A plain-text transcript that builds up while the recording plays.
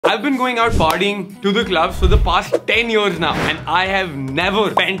I've been going out partying to the clubs for the past 10 years now, and I have never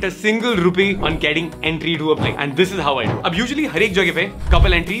spent a single rupee on getting entry to a place. And this is how I do. अब usually हर एक जगह पे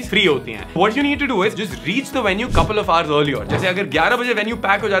couple entries free होती हैं. What you need to do is just reach the venue couple of hours earlier. जैसे अगर 11 बजे venue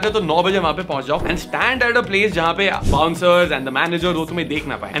pack हो जाता है तो 9 बजे वहाँ पे पहुंच जाओ and stand at a place जहाँ पे bouncers and the manager वो तुम्हें देख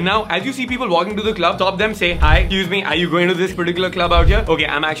ना पाए. And now as you see people walking to the club, stop them, say hi, excuse me, are you going to this particular club out here? Okay,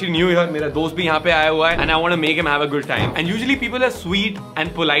 I'm actually new here. मेरा दोस्त भी यहाँ पे आया हुआ है and I want to make him have a good time. And usually people are sweet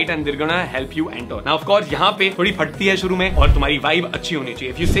and polite and they're gonna help you enter. Now of course यहाँ पे थोड़ी फटती है शुरू में और तुम्हारी vibe अच्छी होनी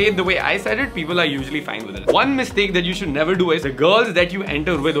चाहिए. If you say it the way I said it, people are usually fine with it. One mistake that you should never do is the girls that you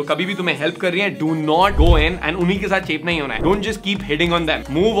enter with, कभी भी तुम्हें help कर रही हैं, do not go in and उन्हीं के साथ चेप नहीं होना है. Don't just keep hitting on them.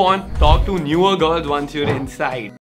 Move on, talk to newer girls once you're inside.